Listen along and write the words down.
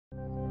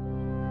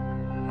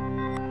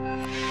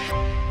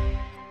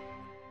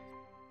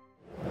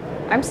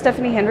I'm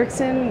Stephanie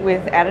Hendrickson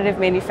with Additive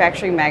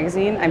Manufacturing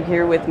Magazine. I'm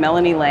here with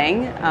Melanie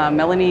Lang.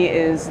 Melanie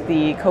is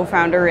the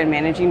co-founder and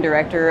managing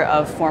director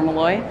of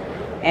Formalloy.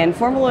 And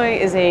Formalloy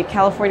is a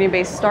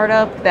California-based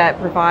startup that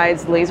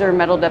provides laser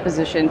metal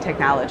deposition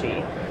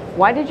technology.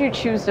 Why did you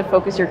choose to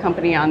focus your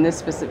company on this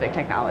specific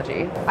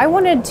technology? I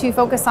wanted to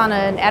focus on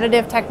an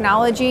additive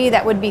technology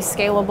that would be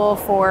scalable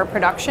for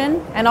production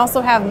and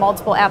also have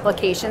multiple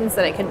applications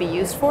that it could be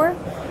used for.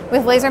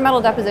 With laser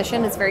metal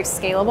deposition, it's very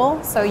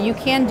scalable, so you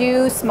can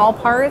do small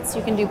parts,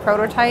 you can do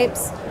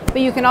prototypes,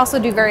 but you can also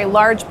do very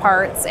large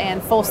parts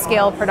and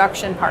full-scale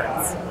production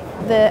parts.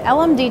 The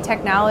LMD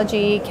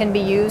technology can be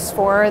used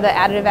for the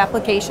additive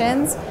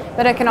applications,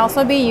 but it can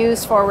also be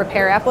used for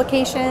repair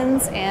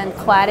applications and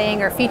cladding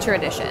or feature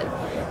addition.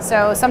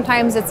 So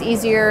sometimes it's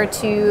easier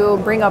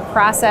to bring a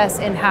process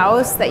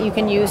in-house that you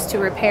can use to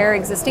repair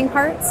existing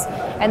parts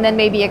and then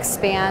maybe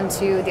expand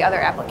to the other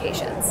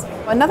applications.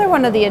 Another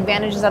one of the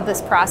advantages of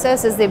this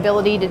process is the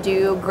ability to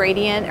do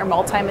gradient or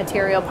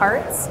multi-material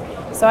parts.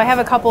 So I have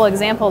a couple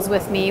examples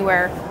with me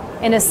where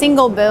in a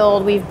single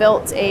build we've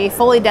built a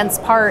fully dense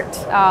part.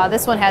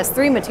 This one has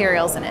 3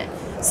 materials in it.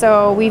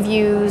 So we've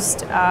used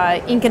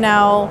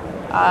Inconel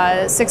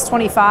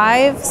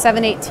 625,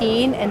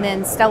 718, and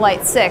then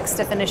Stellite 6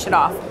 to finish it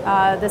off.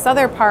 This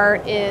other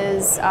part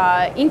is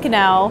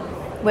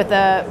Inconel with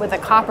a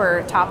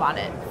copper top on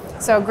it.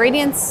 So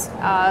gradients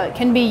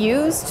can be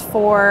used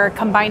for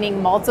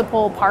combining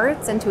multiple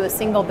parts into a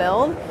single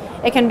build.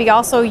 It can be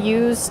also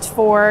used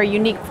for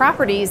unique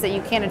properties that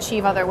you can't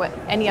achieve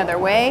any other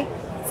way.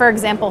 For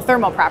example,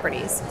 thermal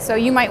properties. So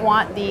you might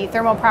want the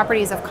thermal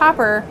properties of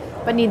copper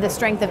but need the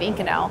strength of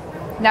Inconel.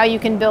 Now you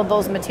can build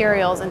those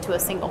materials into a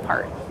single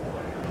part.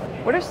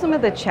 What are some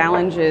of the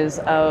challenges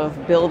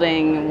of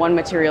building one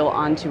material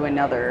onto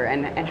another,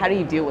 and how do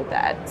you deal with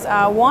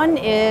that? One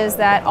is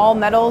that all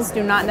metals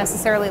do not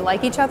necessarily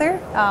like each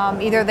other.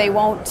 Either they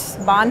won't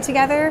bond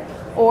together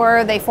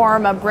or they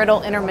form a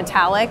brittle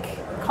intermetallic,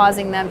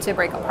 causing them to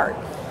break apart.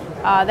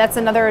 That's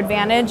another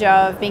advantage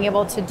of being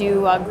able to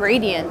do a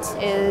gradient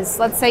is,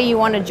 let's say you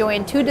want to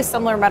join 2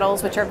 dissimilar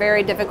metals which are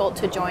very difficult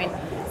to join.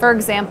 For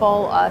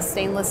example,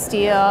 stainless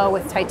steel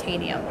with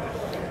titanium.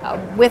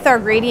 With our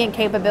gradient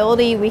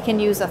capability, we can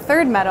use a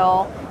third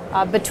metal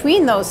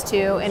between those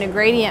 2 in a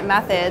gradient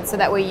method, so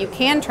that way you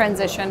can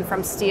transition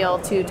from steel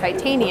to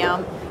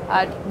titanium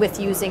with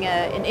using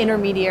an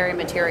intermediary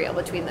material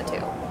between the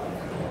 2.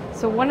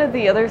 So one of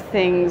the other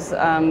things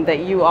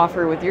that you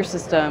offer with your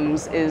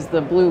systems is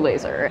the blue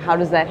laser. How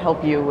does that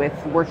help you with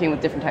working with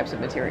different types of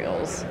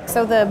materials?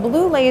 So the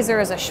blue laser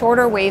is a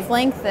shorter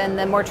wavelength than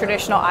the more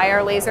traditional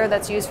IR laser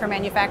that's used for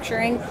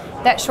manufacturing.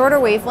 That shorter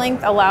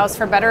wavelength allows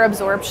for better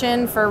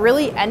absorption for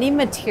really any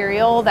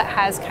material that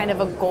has kind of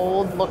a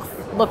gold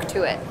look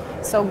to it.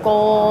 So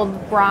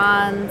gold,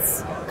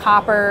 bronze,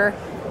 copper,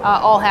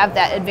 all have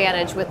that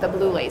advantage with the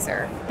blue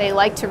laser. They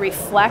like to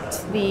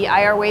reflect the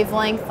IR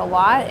wavelength a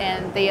lot,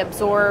 and they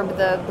absorb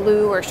the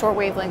blue or short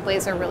wavelength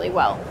laser really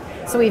well.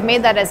 So we've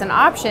made that as an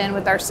option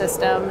with our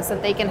systems,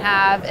 that they can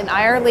have an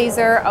IR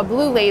laser, a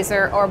blue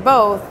laser, or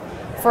both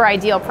for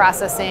ideal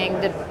processing,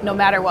 no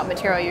matter what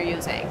material you're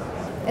using.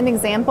 An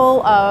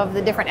example of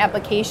the different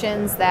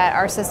applications that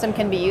our system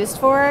can be used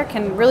for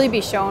can really be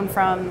shown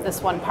from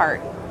this one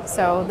part.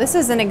 So this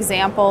is an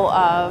example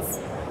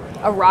of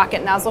a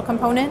rocket nozzle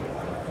component.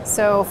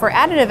 So for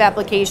additive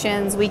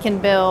applications, we can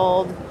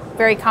build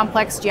very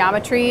complex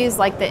geometries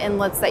like the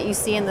inlets that you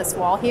see in this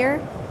wall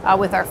here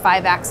with our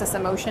 5-axis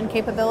motion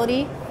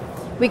capability.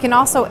 We can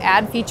also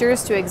add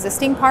features to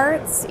existing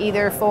parts,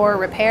 either for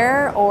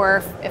repair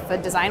or if a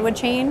design would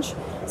change.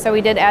 So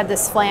we did add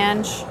this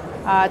flange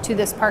to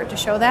this part to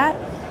show that.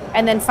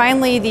 And then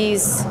finally,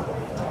 these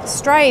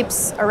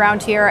stripes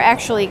around here are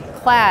actually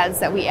clads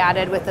that we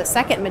added with the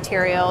second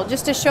material,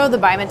 just to show the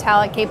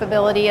bimetallic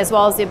capability as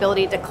well as the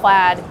ability to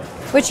clad,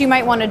 which you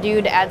might want to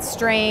do to add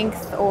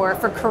strength or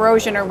for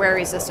corrosion or wear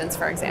resistance,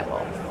 for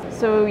example.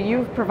 So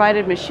you've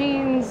provided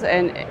machines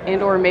and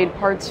or made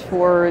parts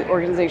for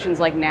organizations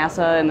like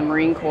NASA and the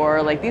Marine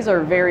Corps. Like, these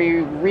are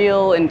very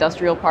real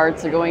industrial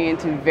parts. They're going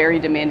into very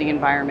demanding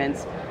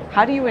environments.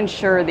 How do you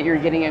ensure that you're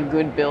getting a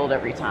good build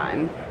every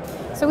time?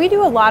 So we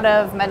do a lot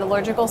of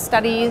metallurgical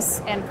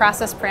studies and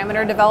process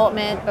parameter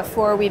development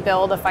before we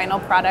build a final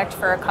product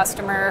for a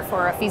customer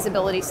for a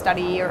feasibility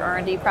study or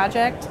R&D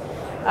project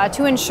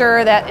to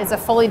ensure that it's a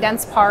fully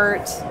dense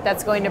part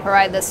that's going to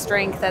provide the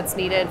strength that's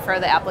needed for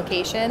the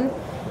application.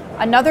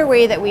 Another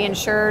way that we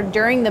ensure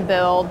during the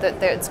build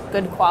that it's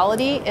good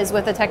quality is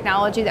with a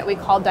technology that we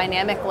call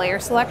dynamic layer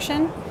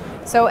selection.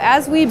 So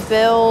as we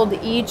build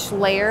each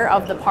layer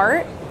of the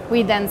part,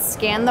 we then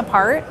scan the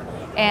part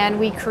and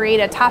we create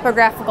a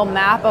topographical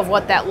map of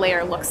what that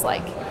layer looks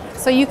like.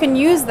 So you can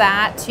use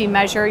that to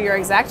measure your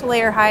exact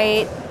layer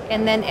height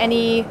and then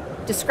any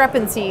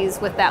discrepancies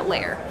with that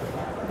layer.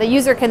 The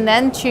user can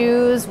then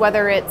choose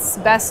whether it's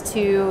best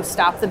to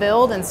stop the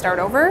build and start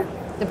over,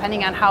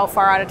 depending on how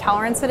far out of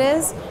tolerance it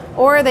is,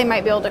 or they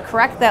might be able to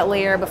correct that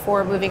layer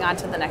before moving on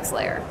to the next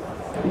layer.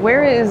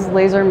 Where is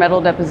laser metal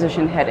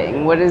deposition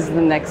heading? What is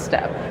the next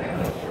step?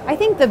 I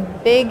think the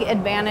big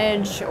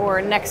advantage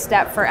or next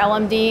step for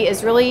LMD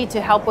is really to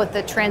help with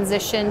the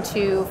transition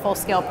to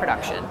full-scale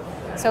production.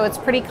 So it's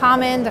pretty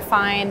common to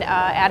find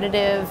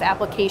additive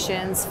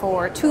applications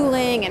for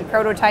tooling and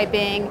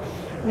prototyping.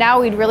 Now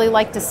we'd really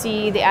like to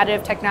see the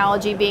additive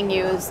technology being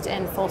used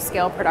in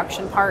full-scale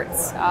production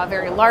parts,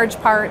 very large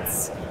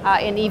parts,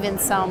 and even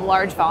some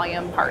large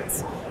volume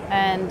parts.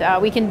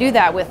 And we can do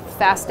that with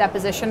fast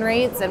deposition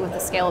rates and with the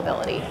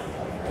scalability.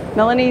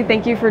 Melanie,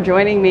 thank you for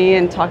joining me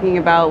and talking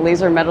about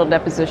laser metal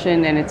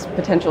deposition and its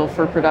potential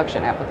for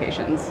production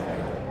applications.